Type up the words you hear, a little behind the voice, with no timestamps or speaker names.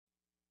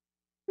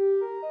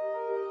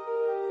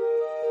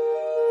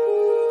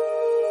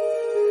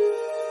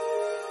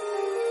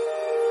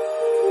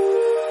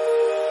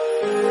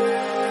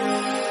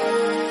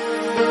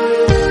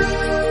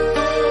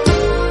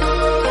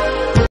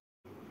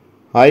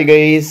Hi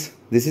guys,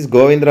 this is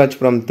Govindraj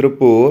from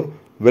Tripur.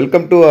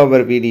 Welcome to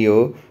our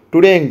video.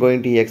 Today I am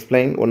going to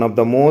explain one of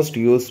the most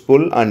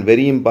useful and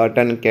very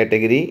important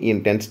category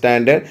in 10th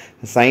standard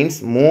science,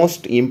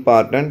 most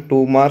important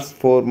 2 marks,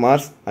 4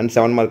 marks and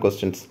 7 mark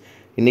questions.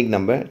 இன்னைக்கு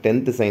நம்ம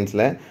 10th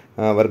சயின்ஸில்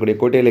வரக்கூடிய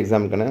கோட்டையில்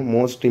எக்ஸாமுக்கான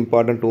most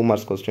important 2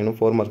 marks கொஸ்டினும்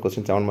 4 mark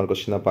question 7 mark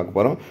question தான் பார்க்க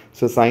போகிறோம்.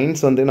 So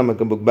science வந்து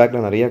நமக்கு புக்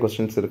பேக்கில் நிறைய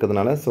கொஸ்டின்ஸ்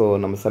இருக்கிறதுனால ஸோ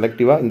நம்ம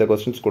செலக்டிவாக இந்த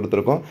கொஸ்டின்ஸ்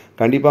கொடுத்துருக்கோம்.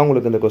 கண்டிப்பாக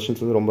உங்களுக்கு இந்த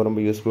கொஸ்டின்ஸ் வந்து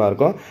ரொம்ப யூஸ்ஃபுல்லாக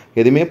இருக்கும்.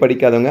 எதுவுமே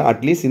படிக்காதவங்க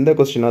அட்லீஸ்ட் இந்த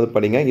கொஸ்டினாவது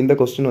படிங்க. இந்த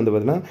கொஸ்டின் வந்து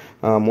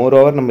பார்த்தீங்கன்னா மோர்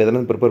ஓவர் நம்ம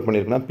எதனால் ப்ரிப்பேர்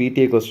பண்ணியிருக்கோம்னா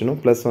பிடிஏ கொஸ்டினும்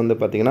ப்ளஸ் வந்து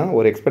பார்த்தீங்கன்னா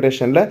ஒரு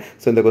எக்ஸ்பெக்டேஷனில்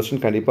ஸோ இந்த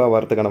கொஸ்டின் கண்டிப்பாக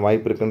வரதுக்கான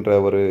வாய்ப்பு இருக்குன்ற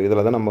ஒரு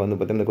இதில் தான் நம்ம வந்து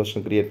பார்த்தீங்கன்னா இந்த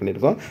கொஸ்டின் கிரியேட்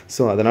பண்ணியிருக்கோம்.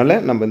 ஸோ அதனால்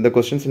நம்ம இந்த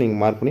கொஸ்டின்ஸ்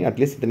நீங்கள் மார்க் பண்ணி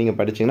அட்லீஸ்ட் இதை நீங்கள்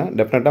படிச்சிங்கன்னா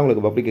டெஃபினட்டாக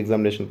உங்களுக்கு public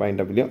examination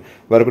point of view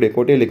வரக்கூடிய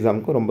கோட்டையில்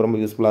எக்ஸாமுக்கு ரொம்ப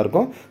யூஸ்ஃபுல்லாக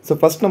இருக்கும். ஸோ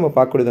ஃபஸ்ட் நம்ம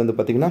பார்க்கக்கூடியது வந்து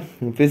பார்த்தீங்கன்னா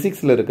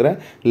ஃபிசிக்ஸில் இருக்கிற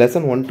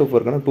lesson 1 to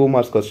 4 2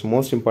 marks question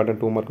most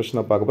important 2 mark question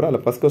தான் பார்க்க போகிறோம்.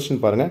 அதில் ஃபஸ்ட்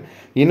கொஸ்டின் பாருங்கள்,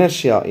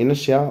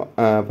 இனர்ஷியா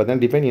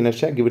பார்த்தீங்கன்னா define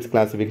inertia give it's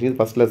classification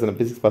first lesson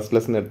physics first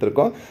lesson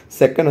எடுத்திருக்கோம்.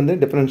 செகண்ட் வந்து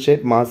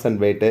டிஃபரன்ஷியேட் மாஸ்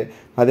அண்ட் வெயிட்டு,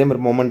 அதே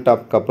மாதிரி மொமெண்ட்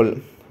ஆஃப் கப்புள்,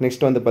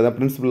 நெக்ஸ்ட் வந்து பார்த்தா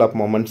principal of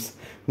moments,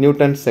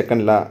 Newton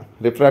second law,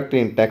 refractive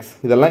index,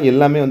 இதெல்லாம்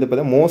எல்லாமே வந்து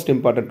பார்த்தா most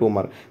important 2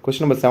 mark.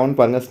 Question number 7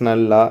 பாருங்கள்,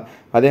 ஸ்னெல் லா,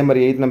 அதே மாதிரி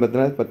 8 நம்பர்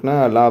பார்த்தீங்கன்னா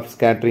லா ஆஃப்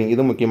ஸ்கேட்ரிங்,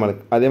 இது முக்கியமானது.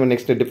 அதே மாதிரி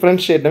நெக்ஸ்ட்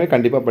டிஃபரன்ஷியேட்டவே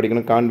கண்டிப்பாக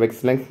படிக்கணும்,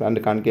 convex lens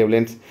and concave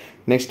lens.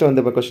 Next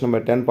வந்து இப்போ question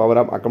number 10 power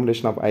of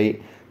accommodation of I.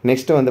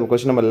 Next வந்து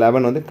கொஸ்டின் நம்பர்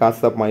 11 வந்து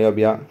cos of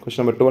myopia.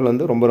 Question number 12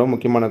 வந்து ரொம்ப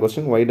முக்கியமான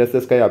question, Y does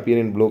the sky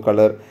appear in blue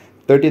colour.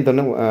 13th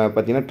வந்து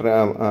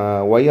பார்த்தீங்கன்னா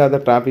Y R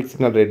the traffic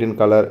signal red in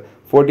colour.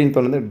 14th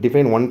வந்து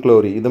define one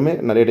glory, இதுவுமே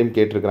நிறைய டைம்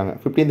கேட்டிருக்காங்க.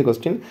 15th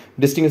question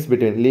distinguish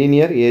between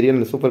linear, Ariel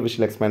and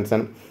superficial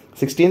எக்ஸ்பென்ஷன்.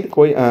 16th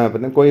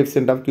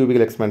coefficient of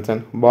cubical எக்ஸ்பென்ஷன்,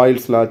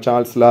 boils law,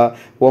 Charles law,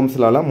 ohms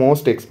லாலாம்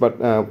most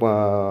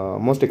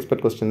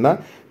expert question தான்.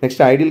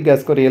 Next ideal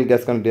கேஸ்க்கும் real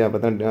கேஸ்க்கும்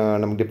பார்த்தீங்கன்னா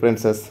நமக்கு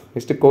differences.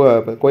 Next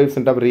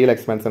coefficient of real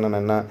எக்ஸ்பென்ஷன்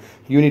என்ன,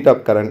 unit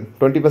of current.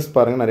 21st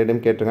பாருங்கள், நிறைய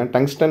time கேட்டிருக்காங்க,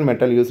 tungsten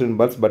metal used in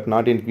bulbs but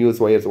not in fuse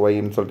wires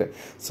ஒய்ன்னு சொல்லிட்டு.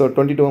 So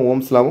 22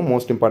 ohms லாவும்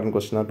most important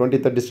question தான்.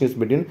 23rd distinguish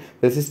between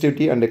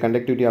resistivity and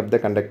conductivity of the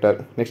conductor.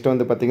 Next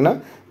வந்து பார்த்தீங்கன்னா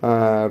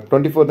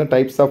 24th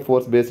types of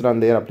force based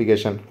on their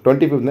application.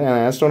 25th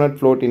astronaut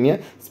float in A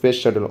space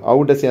shuttle,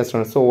 out does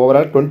astronaut. So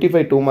overall 25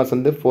 2 marks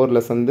வந்து 4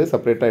 lesson வந்து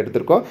செப்பரேட்டாக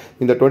எடுத்திருக்கோம்.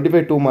 இந்த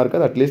 25 2 mark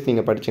அது at least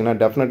நீங்கள் படிச்சிங்கன்னா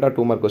டெஃபினட்டாக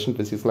 2 மார்க் கொஸ்டின்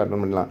ஃபிசிக்ஸில்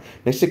அட்டன் பண்ணலாம்.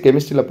 நெக்ஸ்ட்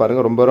கெமிஸ்ட்ரியில்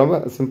பாருங்கள், ரொம்ப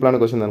சிம்பிளான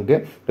கொஸ்டின் இருக்குது.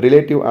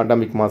 ரிலேட்டிவ்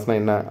ஆட்டமிக் மாஸ்னா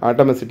என்ன,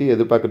 ஆட்டமிசிட்டி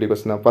எதிர்பார்க்கக்கூடிய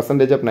கொஸ்டின் தான்.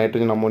 பர்சன்டேஜ் ஆஃப்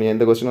நைட்ரஜன் அமோனியா,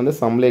 இந்த கொஸ்டின் வந்து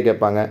சம்லே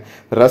கேட்பாங்க.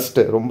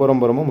 ரஸ்ட் ரொம்ப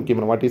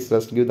முக்கியமான, what is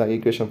rust, give the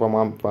equation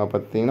form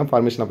பார்த்தீங்கன்னா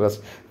ஃபார்மேஷன் ஆஃப்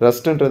ரஸ்ட்.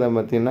 ரஸ்ட்ன்றதை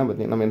பார்த்தீங்கன்னா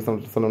நம்ம என்ன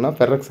சொல்லணும்னா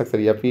ஃபெரக்ஸ்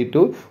ஆக்சைடு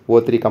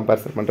Fe2O3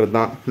 கம்பேரிசன் பண்ணுறது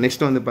தான்.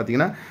 நெக்ஸ்ட் வந்து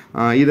பார்த்தீங்கன்னா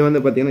இது வந்து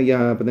பார்த்தீங்கன்னா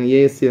ஏ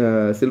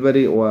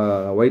silvery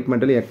white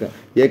metal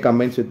A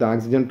combines with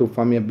oxygen to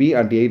form a B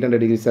at 800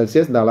 degrees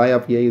Celsius. The alloy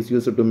of A is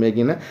used to make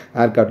in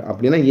aircraft.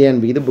 அப்படின்னா A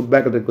and B இது book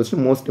back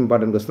question, most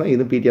important question.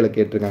 இது PDL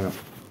கேட்டிருக்காங்க.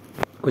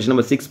 Question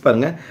number 6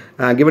 பாருங்கள்,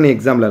 given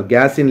example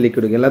case இன்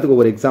liquid, எல்லாத்துக்கும்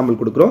ஒவ்வொரு example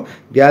கொடுக்குறோம்.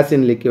 Case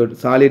in liquid,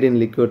 solid in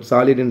liquid,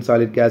 solid in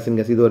solid, case in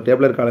case, இது ஒரு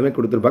டேபிளர் காலமே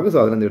கொடுத்துருப்பாங்க. ஸோ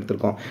அதில்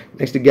எடுத்திருக்கோம்.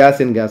 நெக்ஸ்ட்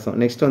கேஸ் இன் கேஸும்.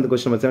 நெக்ஸ்ட் வந்து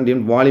question number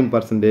 17 volume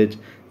percentage.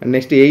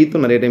 Next 8th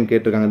நிறைய டைம்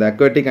கேட்டிருக்காங்க, த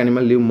அக்வாட்டிக்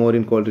அனிமல் லிவ் மோர்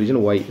இன் கோல்ட்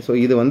ரீஜன் ஒய். ஸோ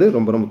இது வந்து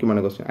ரொம்ப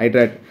முக்கியமான கொஸ்டின்.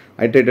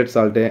 Hydrated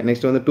salt.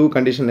 நெக்ஸ்ட் வந்து 2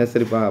 கண்டிஷன்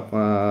நெசரி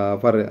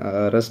ஃபார்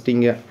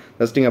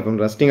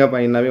ரஸ்டிங் அப்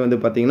என்னாவே வந்து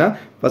பார்த்தீங்கன்னா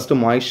ஃபஸ்ட்டு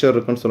மாய்ஸ்சர்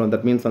இருக்குன்னு சொல்லுவோம்.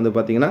 தட் மீன்ஸ் வந்து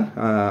பார்த்தீங்கன்னா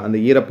அந்த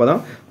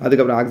ஈரப்பதம்,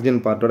 அதுக்கப்புறம்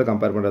ஆக்சிஜன் பார்ட்டோட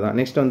கம்பேர் பண்ணுறது தான்.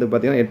 நெக்ஸ்ட் வந்து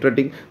பார்த்தீங்கன்னா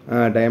எட்ரட்டிக்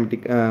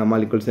டயமெட்டிக்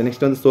மாலிகுல்ஸ்.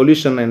 நெக்ஸ்ட் வந்து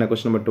சொல்யூஷன் என்ன,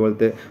 question number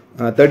 12.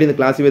 13th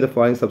classify the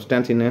following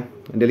substance in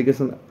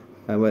delegation,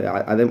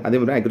 அதே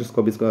மாதிரி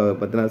ஹைக்ரோஸ்கோபிக்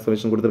பற்றின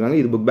சொல்யூஷன் கொடுத்துருக்காங்க.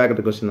 இது புக்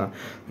பேக் கொஸ்டின் தான்.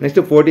 நெக்ஸ்ட்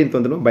 14th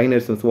வந்து பைனரி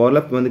சிஸ்டம்ஸ்.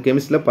 ஓவரால் வந்து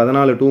கெமிஸ்ட்ரியில்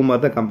 14 2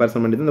 மார்க் தான்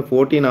கம்பேரிசன் பண்ணிட்டு, இந்த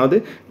 14வது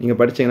நீங்கள்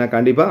படிச்சிங்கன்னா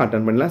கண்டிப்பாக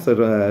அட்டன் பண்ணலாம். ஸோ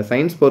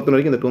சயின்ஸ் பொறுத்த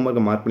வரைக்கும் இந்த 2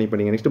 மார்க்கை மார்க் பண்ணி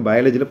படிங்க. நெக்ஸ்ட்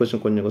பயாலஜியில்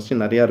கொஞ்சம்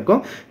கொஸ்டின் நிறையா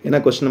இருக்கும்.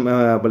 ஏன்னா கொஸ்டின்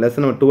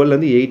லெசன் நம்பர்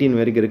 12 18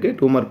 வரைக்கும் இருக்குது.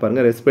 2 மார்க்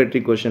பாருங்கள்.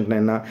 ரெஸ்பிரேட்டரி கொஸ்டின்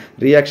என்ன,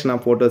 ரியாக்ஷன்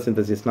ஆஃப்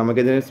ஃபோட்டோசிந்தசிஸ்,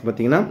 நமக்கு எது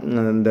பார்த்தீங்கன்னா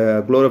இந்த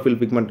குளோரோஃபில்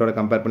பிக்மெண்ட்டோட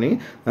கம்பேர் பண்ணி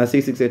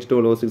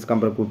C6H12O6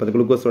 கம்பேர்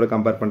குளுக்கோஸோட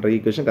கம்பேர் பண்ணுற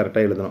ஈக்குவேஷன்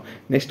கரெக்டாக எழுதணும்.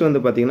 நெக்ஸ்ட்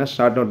வந்து பார்த்தீங்கன்னா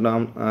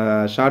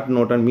short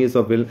note on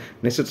mesophil.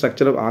 Next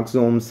structure of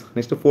axons.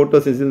 Next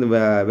photosynthesis in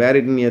where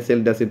in a cell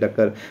does it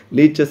occur,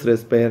 leeches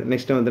respire.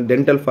 Next one the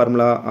dental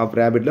formula of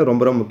rabbit la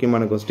ரொம்ப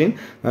முக்கியமான question.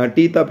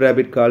 Teeth of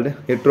rabbit called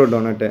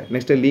heterodonate.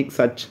 Next leak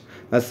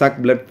suck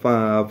blood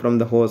from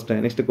the host.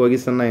 Next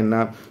cohesion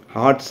என்ன,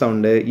 heart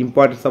sound,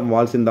 importance of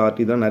Waals இந்த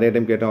art, இதெல்லாம் நிறைய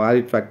time கேட்டோம்.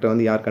 Arid factor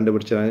வந்து யார்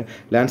கண்டுபிடிச்சாங்க,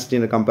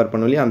 லான்ஸ்டீனை கம்பேர்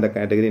பண்ணி அந்த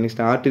category.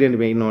 Next artery and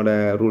வெயினோட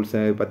rules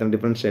பார்த்தீங்கன்னா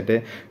டிஃப்ரென்ஷியேட்டு.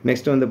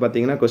 நெக்ஸ்ட் வந்து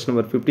பார்த்தீங்கன்னா கொஸ்டின்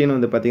நம்பர் 15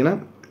 வந்து பார்த்தீங்கன்னா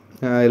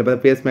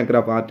பேஸ் மேக்கர்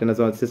ஆஃப் ஹார்ட் என்ன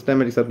சொல்லுவாங்க,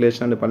 systematic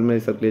circulation and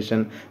pulmonary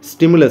circulation,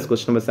 stimulus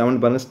question number 7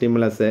 பாருங்க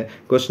ஸ்டிமுலஸ்.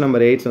 கொஸ்டின்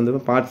நம்பர் 8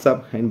 வந்து parts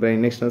of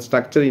brain, next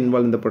structure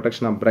involve இந்த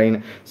ப்ரொடெக்ஷன் ஆஃப் பிரெயின்.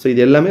 ஸோ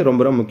இது எல்லாமே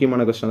ரொம்ப ரொம்ப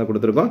முக்கியமான கொஸ்டின் தான்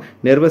கொடுத்துருக்கோம்.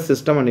 நர்வஸ்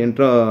சிஸ்டம் அண்ட்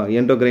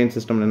என்டோகிரைன்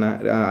சிஸ்டம் என்ன,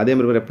 அதே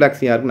மாதிரி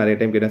ரெஃப்ளாக்ஸியா இருக்கும் நிறைய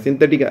டைம் கேட்டேன்.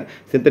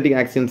 Synthetic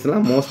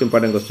ஆக்சின்ஸ்லாம் most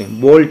important question.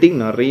 போல்ட்டிங்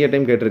நிறைய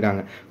டைம்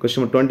கேட்டிருக்காங்க.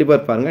 கொஸ்டின் நம்பர்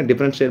 24 பாருங்க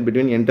differentiate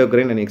between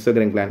என்டோகிரைன் and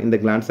exocrine gland, இந்த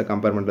கிளாண்ட்ஸை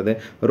கம்பேர் பண்ணுறது.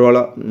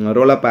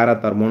 ரோலா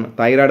பேராத் hormone,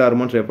 thyroid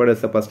hormones referred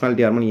as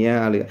personality hormone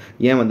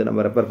ஏன் வந்து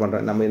நம்ம ரெஃபர்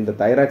பண்ணுறோம், நம்ம இந்த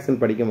தைராக்சின்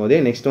படிக்கும் போதே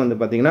நெக்ஸ்ட் வந்து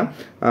பார்த்தீங்கன்னா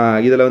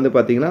இதில் வந்து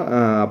பார்த்தீங்கன்னா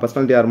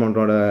பர்சனாலிட்டி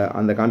ஹார்மோனோட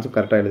அந்த கான்செப்ட்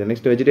கரெக்டாக எழுது.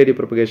 Next vegetative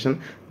propagation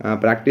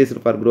practice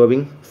for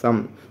growing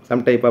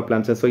some type of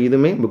plants. So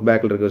இதுவுமே புக்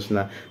பேக்கில் இருக்க கொஸ்டின்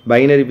தான்.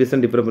 பைனரி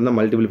ஃபியூஷன் டிஃபர் பண்ணால்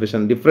மல்டிபிள்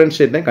ஃபியூஷன்,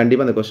 டிஃப்ரென்ஷியேட் தான்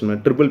கண்டிப்பாக அந்த கொஸ்டின்.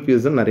 ட்ரிபிள்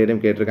ஃபியூஷன் நிறைய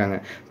டைம் கேட்டிருக்காங்க.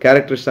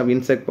 Characteristics of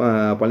insect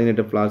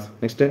pollinated flowers.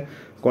 Next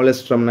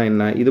கொலஸ்ட்ரம்னா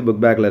என்ன, இது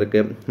புக் பேக்கில்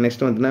இருக்குது.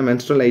 நெக்ஸ்ட் வந்துன்னா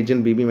menstrual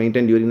hygiene BP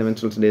maintain during the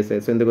menstrual days.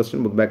 So இந்த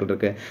கொஸ்டின் புக் பேக்கில்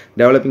இருக்குது.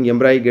 டெவலப்பிங்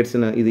எம்ப்ராய்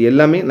கெட்ஸ்னு, இது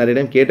எல்லாமே நிறைய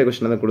டைம் கேட்ட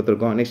கொஸ்டின் தான்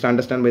கொடுத்துருக்கோம். Next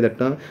understand by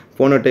that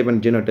ஃபோனோடைப்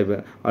and genotype,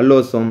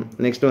 அல்லோசோம்.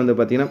 Next வந்து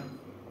பார்த்தீங்கன்னா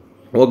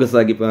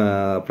ஓகசாகி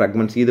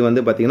ஃப்ராக்மெண்ட்ஸ், இது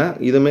வந்து பார்த்தீங்கன்னா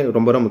இதுவுமே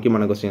ரொம்ப ரொம்ப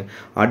முக்கியமான கொஸ்டின்.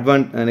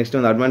 நெக்ஸ்ட்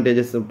வந்து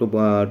advantages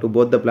to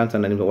both the plants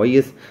and animals, Y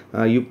is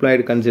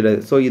யூப்ளைடு consider.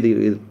 So இது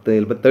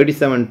இப்போ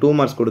 37 2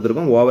 மார்க்ஸ்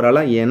கொடுத்துருக்கோம்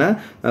ஓவராலாக. ஏன்னா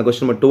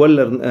கொஸ்டின் நம்பர்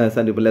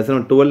 12 இப்போ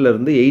லெசன்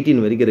 12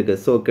 18 வரைக்கும் இருக்குது.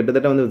 ஸோ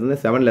கிட்டத்தட்ட வந்து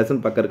 7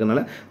 லெசன் பக்கம்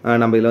இருக்கனால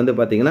நம்ம இதில் வந்து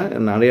பார்த்தீங்கன்னா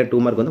நிறைய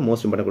 2 மார்க் வந்து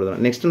மோஸ்ட் இம்பார்ட்டன்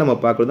கொடுக்குறோம். நெக்ஸ்ட் நம்ம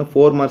பார்க்குறது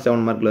 4 மார்க்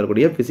 7 மார்க்கில்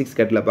இருக்கக்கூடிய ஃபிசிக்ஸ்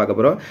கேட்டில் பார்க்க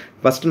போகிறோம்.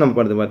 ஃபர்ஸ்ட் நம்ம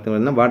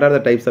பார்த்தீங்கன்னா what are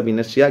the types of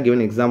inertia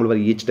given example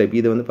for each type.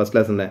 இது வந்து first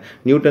lesson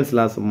Newton's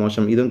loss of motion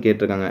இதுவும்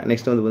கேட்டிருக்காங்க.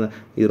 நெக்ஸ்ட் வந்து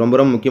இது ரொம்ப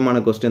ரொம்ப முக்கியமான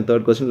question.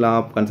 Third question law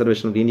of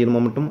conservation of linear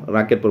momentum,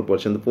 rocket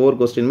propulsion. இந்த 4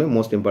 கொஸ்டினுமே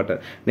most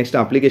important. Next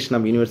application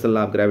of universal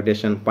law of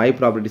gravitation, 5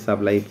 properties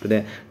of life,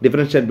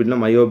 differentiate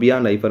between myopia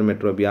and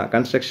hypermetropia,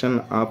 construction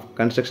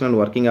and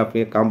working of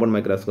compound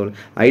microscope,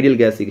 ideal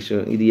case issue.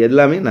 இது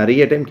எல்லாமே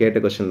நிறைய time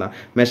கேட்ட question தான்.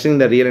 Measuring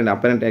the real and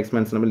apparent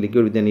expansion of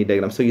liquid with NEET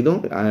diagram. So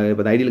இதுவும்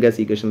இப்போ ideal case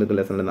equation இருக்க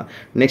lesson தான்.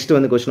 Next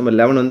வந்து கொஸ்டின் நம்பர்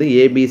 11 வந்து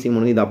ஏபிசி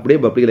 3 இது அப்படியே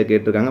பப்ளிக்கில்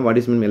கேட்டிருக்காங்க.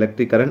 What is mean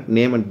electric current,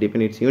 name and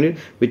define it's unit,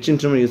 which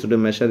instrument use to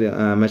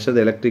measure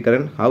the electric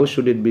current, how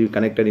should it be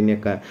connected in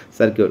a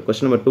circuit.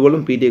 Question number 12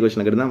 PTA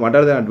question கேட்டா what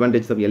are the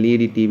advantages of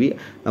LED TV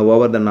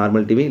over the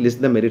normal TV, list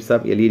the merits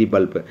of LED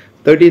bulb.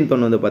 13th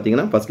one வந்து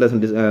பாத்தீங்கன்னா first lesson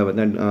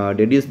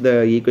deduce the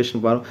equation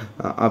for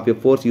of a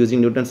force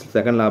using Newton's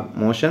second law of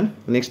motion.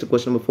 Next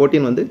question number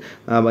 14 வந்து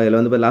இதுல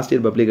வந்து last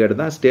year public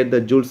கேட்டா state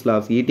the Joule's law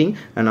of heating,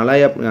 an alloy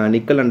of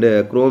nickel and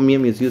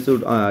chromium is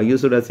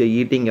used as a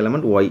heating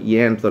element. Why?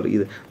 ஏன் சொல்றது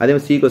இது. அதே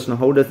மாதிரி C question,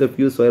 how does the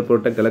fuse wire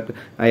protect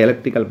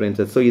electrical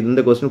appliances. So இந்த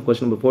question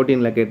number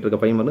 14ல கேட்டிருக்க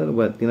 5 mark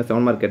பார்த்தீங்கன்னா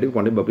 7 mark கேட்டு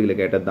கொண்டு பப்ளிக்ல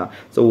கேட்டது தான்.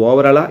 ஸோ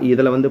ஓவராலா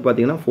இதில் வந்து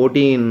பார்த்தீங்கன்னா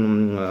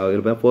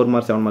 4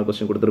 மார்க் 7 மார்க்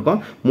கொஸ்டின் கொடுத்துருக்கோம்.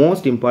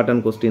 மோஸ்ட்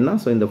இம்பார்ட்டன்ட் கொஸ்டின் தான்.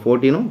 ஸோ இந்த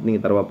 14ம்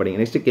நீங்கள் தரவா படிங்க.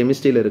 நெக்ஸ்ட்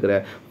கெமிஸ்ட்ரியில் இருக்கிற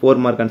 4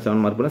 mark and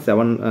 7 mark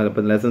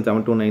lesson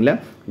 7 to 9ல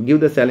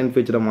give the salient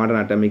feature of modern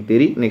atomic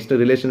theory. Next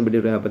relation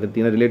between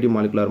பார்த்தீங்கன்னா relative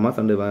molecular mass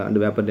and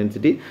vapour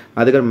density.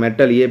 அதுக்கப்புறம்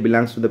metal A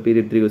belongs to the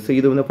period 3. So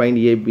இது வந்து find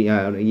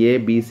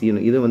ABC,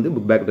 இது வந்து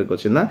book back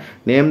question தான்.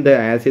 Name the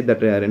acid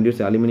that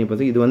reduce aluminium.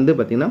 இது வந்து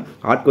பார்த்தீங்கன்னா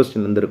ஹார்ட்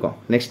கொஸ்டின் இருந்திருக்கும்.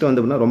 நெக்ஸ்ட்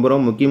வந்து ரொம்ப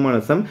ரொம்ப முக்கியமான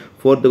some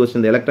 4th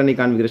question electronic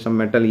configuration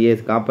metal ஏ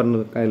காப்பர்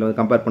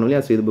கம்பேர்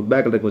பண்ணுவோம். ஸோ இது புக்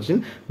பேக்கில்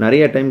கொஸ்டின்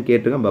நிறைய டைம்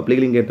கேட்டிருக்கேன்,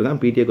 பப்ளிக்லையும் கேட்டிருக்கேன்,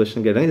 பிடிஏ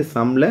கொஸ்டின் கேட்டிருக்காங்க. இது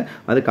சம்மில்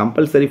அது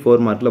கம்பல்சரி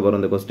 4 மார்க்கில் வரும்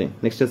இந்த question.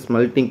 Next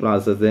smelting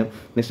process,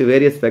 next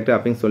various factor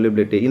அஃபிங்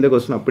solubility. இந்த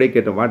கொஸ்டின் அப்படியே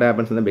கேட்டோம். வாட்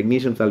ஹேப்பன்ஸ் இந்த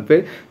மெக்னீஷியம்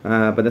சல்ஃபேட்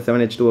பார்த்தா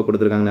 7H2O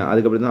கொடுத்துருக்காங்க.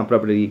 அதுக்கப்புறம் தான்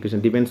அப்ராப்ரியேட்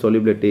ஈக்குவேஷன் டிபெண்ட்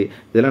சொல்யூபிலிட்டி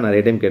இதெல்லாம்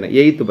நிறைய டைம் கேட்டேன்.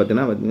 8th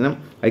பார்த்தீங்கன்னா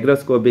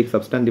ஹைக்ரோஸ்கோபிக்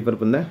சப்ஸ்டன்ஸ் டிஃபர்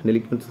பண்ண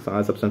லிக்விட்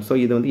சப்ஸ்டன்ஸ். ஸோ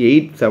இது வந்து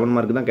 7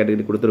 மார்க் தான்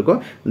கேட்டகரி கொடுத்துருக்கோம்.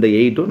 இந்த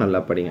 8ம் நல்லா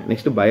படிங்க.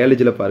 நெக்ஸ்ட்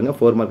பயாலஜியில் பாருங்க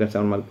 4 மார்க் அண்ட்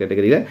 7 மார்க்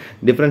கேட்டகரியில்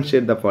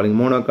differentiate the following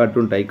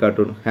மோனோகார்ட்டூன்,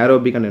 டைகார்ட்டூன்,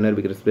 aerobic and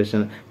எனர்பிக்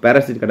respiration,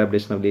 parasitic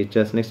adaptation of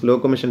nature's. Next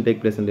locomotion take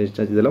place in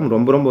nature's. இதெல்லாம்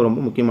ரொம்ப ரொம்ப ரொம்ப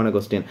முக்கியமான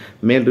கொஸ்டின்.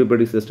 மேல்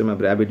ரீப்ரொடக்டிவ் சிஸ்டம்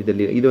ஆஃப் ரேபிட்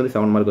இது வந்து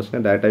 7 மார்க்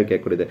கொஸ்டின் டேரக்டாக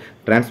கேட்கக்கூடியது.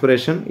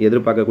 டிரான்ஸ்பிரேஷன்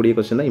எதிர்பார்க்கக்கூடிய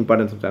கொஸ்டின் தான்.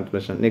 Importance of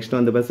transpiration. நெக்ஸ்ட்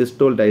வந்து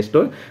சிஸ்டோல்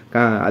டைஸ்டோல்.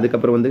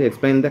 அதுக்கப்புறம் வந்து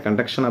explain the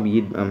conduction of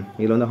heat,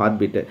 இதில் வந்து heart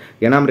beat,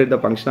 எனாமரேட் the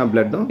function of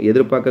blood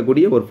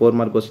எதிர்பார்க்கக்கூடிய ஒரு 4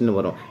 மார்க் கொஸ்டின்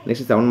வரும்.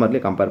 நெக்ஸ்ட் 7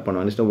 மார்க்லேயே கம்பேர்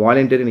பண்ணுவோம். Next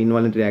voluntary and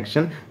involuntary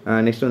action.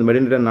 Next வந்து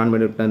மெடினேட்டர் நான்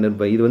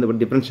மெடினேட்டர், இது வந்து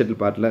டிஃபரன்ஷியல்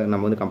பார்ட்டில்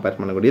நம்ம வந்து கம்பேர்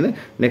பண்ணக்கூடியது.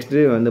 நெக்ஸ்ட்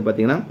வந்து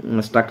பார்த்தீங்கன்னா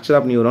ஸ்ட்ரக்சர்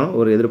ஆஃப் நியூரான்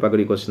ஒரு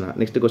எதிர்பார்க்கக்கூடிய கொஸ்டின் தான்.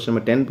 நெக்ஸ்ட் கொஸ்டின்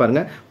நம்பர் 10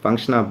 பாருங்க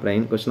function of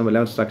brain. Question number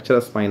 11 structure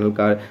of spinal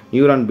cord,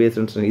 neuron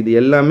paste. இது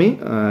எல்லாமே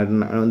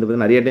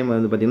வந்து நிறைய டைம்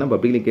வந்து பார்த்தீங்கன்னா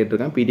பப்ளிக்லி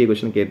கேட்டிருக்காங்க, பிடிஏ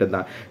கொஸ்டின் கேட்டது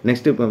தான்.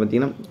 நெக்ஸ்ட் இப்போ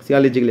பார்த்தீங்கன்னா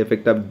சியாலஜிக்கல்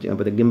எஃபெக்ட்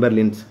ஆஃப்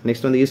கிம்பர்லின்ஸ்.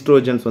 நெக்ஸ்ட் வந்து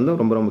ஈஸ்ட்ரோஜன்ஸ் வந்து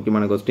ரொம்ப ரொம்ப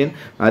முக்கியமான கொஸ்டின்.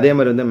 அதே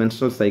மாதிரி வந்து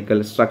மென்ஸ்ட்ரல்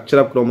சைக்கிள், ஸ்ட்ரக்சர்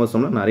ஆஃப்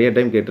குரோமோசோம்ல நிறைய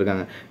டைம்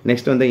கேட்டிருக்காங்க.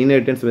 நெக்ஸ்ட் வந்து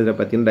இன்ஹெரிட்டன்ஸ்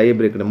பார்த்தீங்கன்னா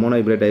டைப்ரேட்,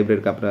 மோனோஹைப்ரிட்,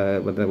 டைப்ரேட், அப்புறம்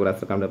ஒரு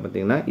அரசு காம்பெக்ட்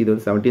பார்த்தீங்கன்னா இது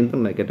வந்து 17th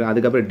கேட்டிருக்காங்க.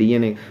 அதுக்கப்புறம்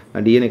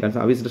DNA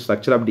concept obviously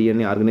structure of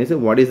DNA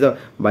organisation what is the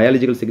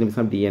biological significance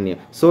of DNA.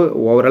 So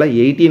ஓவராலாக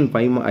 18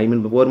 5 ஐ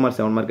மீன் 4 மார்க்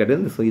 7 மார்க்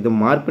கேட்டது. ஸோ இதை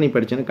மார்க் பண்ணி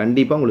படிச்சேன்னா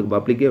கண்டிப்பாக உங்களுக்கு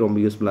பப்ளிக்கே ரொம்ப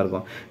யூஸ்ஃபுல்லாக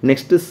இருக்கும்.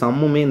 நெக்ஸ்ட்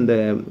சம்முமே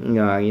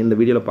இந்த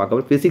வீடியோவில்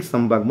பார்க்க ஃபிசிக்ஸ்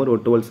சம் பார்க்கும்போது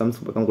ஒரு 12 சம்ஸ்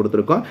பக்கம்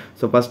கொடுத்துருக்கோம்.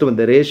 ஸோ ஃபர்ஸ்ட்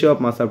வந்து ratio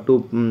of mass of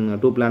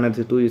two planets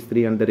is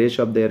 2:3 and the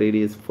ratio of their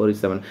radius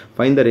 4:7.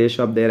 Find the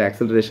ratio of their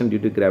acceleration due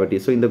to gravity.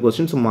 So இந்த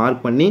கொஸ்டின்ஸ்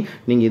மார்க் பண்ணி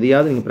நீங்கள்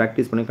இதையாவது நீங்கள்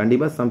ப்ராக்டிஸ் பண்ணி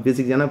கண்டிப்பாக சம்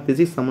ஃபிசிக்ஸ், ஏன்னா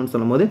ஃபிசிக்ஸ் சம்னு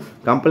சொல்லும்போது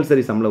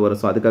கம்பல்சரி சம்மில் வரும்.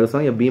 ஸோ அதுக்காக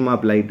சொன்னால் பீம்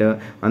ஆஃப் லைட்டு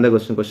அந்த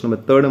கொஸ்டின்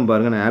நம்பர் 3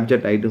 பாருங்க. நான்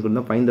ஆப்ஜெக்ட் ஐட்னு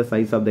சொல்லி find the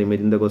size of the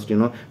image இந்த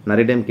கொஸ்டினும்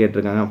நிறைய டைம்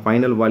கேட்டிருக்காங்க.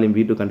 ஃபைனல் வால்யூம்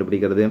V2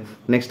 கண்டுபிடிக்கிறது.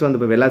 நெக்ஸ்ட் வந்து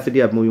இப்போ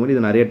வெலாசிட்டி ஆஃப் மூவிங்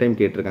இது நிறைய டைம்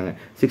கேட்டிருக்காங்க.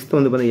 6th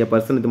வந்து பார்த்தீங்கன்னா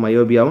பர்சன் வித்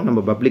மயோபியாவும்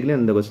நம்ம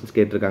பப்ளிக்லேயும் இந்த கொஸ்டின்ஸ்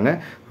கேட்டிருக்காங்க.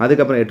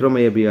 அதுக்கப்புறம்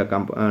ஹெட்ரோமயோபியா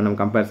நம்ம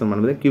கம்பேரிசன்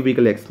பண்ணுறது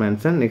cubical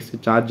expansion. Next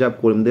charge of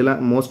coulomb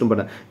இதெல்லாம் most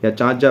important.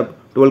 Charge of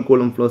 12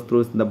 coulomb flows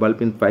through the bulb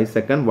in 5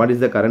 seconds. What is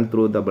the current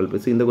through the bulb?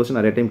 So இந்த கொஸ்டின்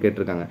நிறைய டைம்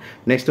கேட்டிருக்காங்க.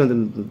 நெக்ஸ்ட் வந்து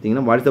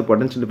பார்த்தீங்கன்னா what is the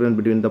potential difference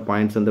between the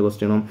points இந்த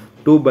கொஸ்டினும்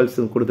 2 bulbs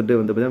கொடுத்துட்டு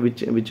வந்து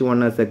பார்த்தீங்கன்னா which one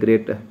has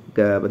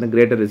a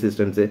greater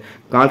resistance.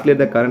 Calculate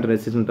the current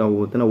resistance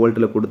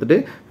வோல்ட்டில் கொடுத்துட்டு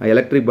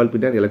எலக்ட்ரிக் பல்ப்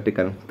இன் எலக்ட்ரிக்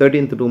கரண்ட்.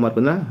 13th 2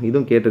 மார்க் தான்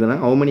இதுவும் கேட்டிருக்காங்க.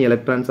 how many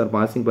electrons are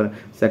passing per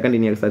second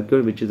in a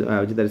circuit which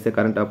there is a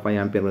current of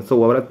 5 ampere. So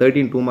overall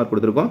 13 2 mark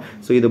கொடுத்துருக்கோம்.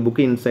 So இது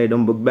book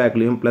இன்சைடும் book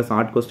பேக்லையும் plus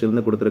art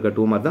question கொடுத்துருக்க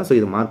 2 mark தான். So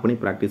இது mark பண்ணி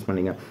practice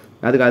பண்ணிங்க.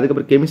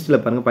 அதுக்கப்புறம்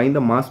கெமிஸ்ட்ரியில் பாருங்கள் find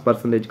the mass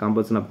percentage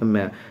composition of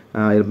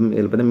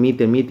the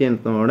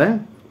மீத்தேனோட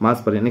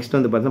mass per. Next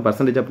வந்து பார்த்தீங்கன்னா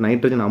பர்சன்டேஜ் ஆஃப்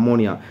நைட்ரஜன்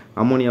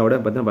அமோனியாவோட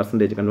பார்த்தீங்கன்னா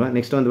பர்சன்டேஜ் கண்டுபிடிக்கும்.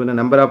 நெக்ஸ்ட் வந்து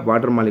number of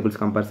water molecules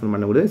comparison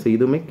பண்ணக்கூடாது. ஸோ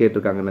இதுவுமே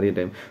கேட்டிருக்காங்க நிறைய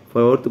டைம்.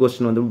 4th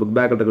கொஸ்டின் வந்து புக்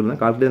பேக் கொடுத்தா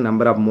calculate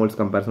number of moles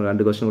comparison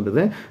 2 question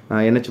கொடுத்தது.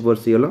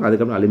 NH4Cl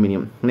அதுக்கப்புறம்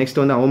அலுமினியம்.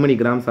 நெக்ஸ்ட் வந்து how many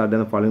grams are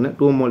there following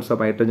 2 moles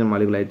of hydrogen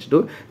molecule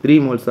H2, 3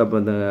 moles of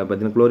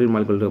பார்த்தீங்கன்னா குளோரின்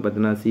மாலிகுல்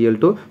பார்த்தீங்கன்னா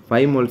Cl2,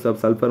 5 moles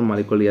of sulfur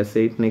molecule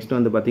S8. Next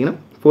வந்து பார்த்தீங்கன்னா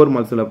 4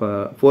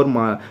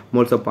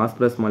 moles of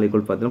phosphorus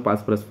molecule பார்த்தீங்கன்னா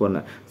phosphorus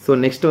 4. So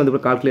next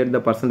வந்து calculate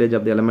the percentage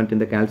of the element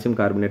இந்த calcium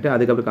carbonate.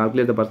 அதுக்கப்புறம்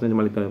calculate the percentage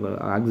molecule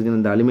oxygen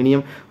இந்த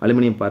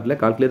aluminium பார்ட்ல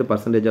calculate the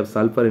percentage of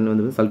sulfur in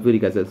வந்து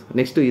sulfuric acid.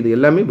 Next இது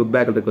எல்லாமே புக்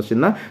பேக் இருக்கிற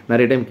கொஸ்டின் தான்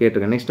நிறைய டைம்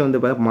கேட்டிருக்கேன். நெக்ஸ்ட்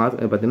வந்து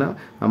பார்த்தீங்கன்னா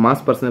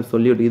மாஸ் பர்சன்டேஜ்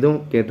சொல்லிட்டு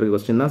இதுவும் கேட்டிருக்க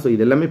கொஸ்டின் தான். ஸோ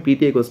இது எல்லாமே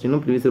PTA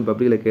கொஸ்டினும் ப்ரீவியஸ்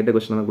பப்ளிக்ல கேட்ட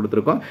கொஸ்டின் தான்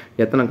கொடுத்துருக்கோம்.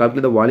 எத்தனை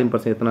calculate the volume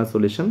percent எத்தனை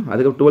சொல்யூஷன்.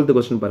 அதுக்கப்புறம் 12th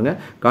கொஸ்டின் பாருங்க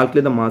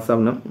calculate the mass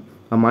of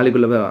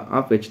molecule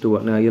of H2O.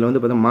 இதில் வந்து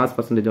பார்த்தீங்கன்னா மாஸ்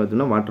பர்சன்டேஜ்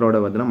பார்த்தீங்கன்னா வாட்டரோட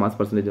பார்த்தீங்கன்னா மாஸ்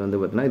பர்சன்டேஜ் வந்து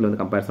பார்த்தீங்கன்னா இதில் வந்து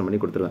கம்பேரிசன் பண்ணி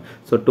கொடுத்துருக்கோம்.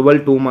 ஸோ 12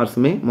 2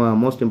 மார்க்ஸுமே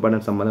மோஸ்ட்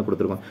இம்பார்ட்டன்ட் சம் தான்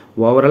கொடுத்துருக்கோம்.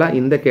 ஓவராலாக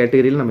இந்த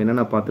கேட்டகரியில் நம்ம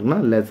என்னென்ன பார்த்துக்கோன்னா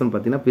லெசன்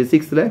பார்த்தீங்கன்னா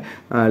ஃபிசிக்ஸில்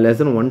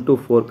lesson 1 to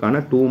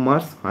 4க்கான 2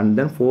 marks and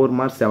then 4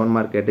 marks 7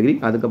 mark category.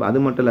 அதுக்கு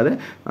அது மட்டும் இல்லாத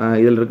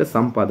இதில் இருக்க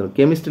சம் பார்த்துருக்கோம்.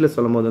 கெமிஸ்ட்ரியில்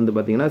சொல்லும் போது வந்து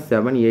பார்த்தீங்கன்னா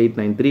 7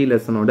 8 9 3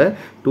 லெசனோட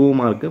 2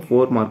 மார்க்கு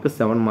 4 மார்க்கு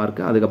 7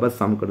 மார்க்கு அதுக்கப்புறம்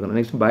சம் கொடுக்கணும்.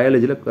 நெக்ஸ்ட்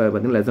பயாலஜியில்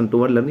பார்த்தீங்கன்னா லெசன்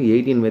 12லேருந்து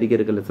 18 வரைக்கும்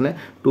இருக்க லெசனில்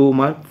 2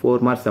 மார்க்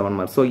 4 மார்க் 7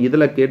 மார்க். ஸோ இதில்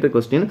கேட்ட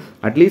கொஸ்டின்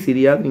அட்லீஸ்ட்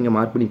இதையாவது நீங்கள்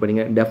மார்க் பண்ணி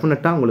படிங்க.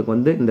 டெஃபினட்டாக உங்களுக்கு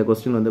வந்து இந்த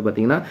கொஸ்டின் வந்து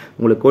பார்த்தீங்கன்னா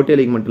உங்களுக்கு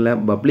கோட்டையிலிக்கு மட்டும் இல்லை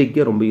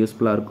பப்ளிக்கே ரொம்ப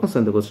யூஸ்ஃபுல்லாக இருக்கும். ஸோ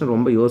இந்த கொஸ்டின்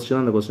ரொம்ப யோசிச்சு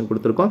தான் அந்த கொஸ்டின்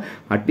கொடுத்துருக்கோம்.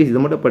 அட்லீஸ்ட்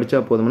இது மட்டும் படித்தா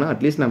போதும்னா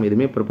அட்லீஸ்ட் நம்ம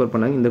எதுவுமே ப்ரிப்பேர்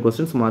பண்ணாங்க இந்த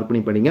கொஸ்டின்ஸ் மார்க்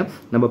பண்ணி படிங்க.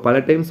 நம்ம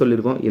பல டைம்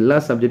சொல்லியிருக்கோம் எல்லா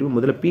சப்ஜெக்ட்டுக்கும்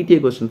முதல்ல PTA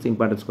கொஸ்டின்ஸ்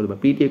இம்பார்ட்டன்ஸ்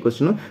கொடுப்பேன். PTA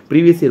கொஸ்டினும்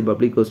previous year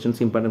public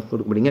questions importance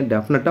கொடுக்க படிங்க.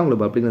 டெஃபினட்டாக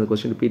உங்களுக்கு பப்ளிக் அந்த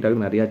கொஸ்டின் ரிப்பீட்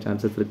ஆக நிறையா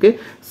சான்சஸ் இருக்குது.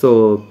 ஸோ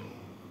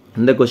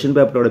இந்த கொஸ்டின்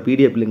பேப்பரோட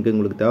PDF லிங்க்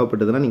உங்களுக்கு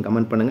தேவைப்பட்டதுன்னா நீங்கள்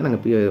கமெண்ட் பண்ணுங்கள்.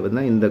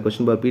 நாங்கள் இந்த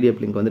கொஸ்டின் பேப்பர் PDF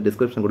லிங்க் வந்து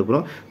டிஸ்கிரிப்ஷன்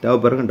கொடுக்குறோம்.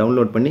 தேவைப்படுறவங்க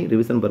டவுன்லோட் பண்ணி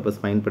ரிவிஷன் பர்பஸ்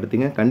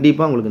பயன்படுத்திங்க.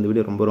 கண்டிப்பாக உங்களுக்கு இந்த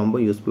வீடியோ ரொம்ப ரொம்ப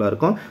யூஸ்ஃபுல்லாக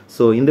இருக்கும்.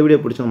 ஸோ இந்த வீடியோ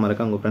பிடிச்சவங்க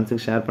மறக்காம உங்கள்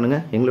ஃப்ரெண்ட்ஸுக்கு ஷேர்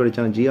பண்ணுங்கள். எங்களுடைய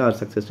சேனல் GR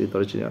சக்ஸஸ்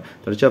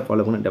தொடர்ச்சியாக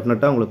ஃபாலோ பண்ணி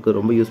டெஃபினட்டாக உங்களுக்கு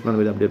ரொம்ப யூஸ்ஃபுல்லான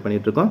வீடியோ அப்டேட்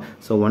பண்ணிட்டு இருக்கோம்.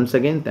 So once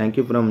again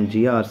thank you from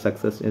GR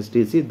success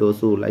STC. those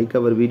who like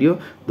our video,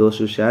 those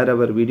who share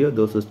our video,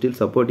 those who still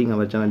supporting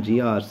our channel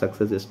GR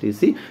success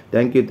STC.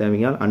 Thank you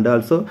all. And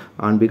also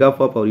on behalf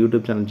of our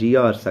YouTube channel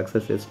GR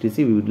success STC,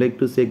 we would like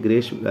to say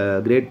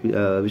great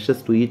wishes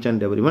to each and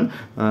everyone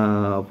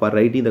for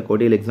writing the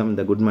COTEL exam in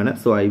the good manner.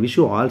 So I wish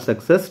you all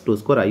success to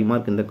score high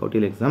mark in the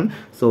COTEL exam.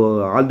 So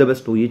all the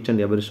best to each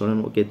and every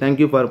student. Okay, thank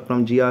you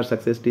from GR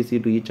success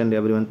TC to each and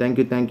everyone.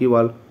 Thank you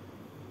all.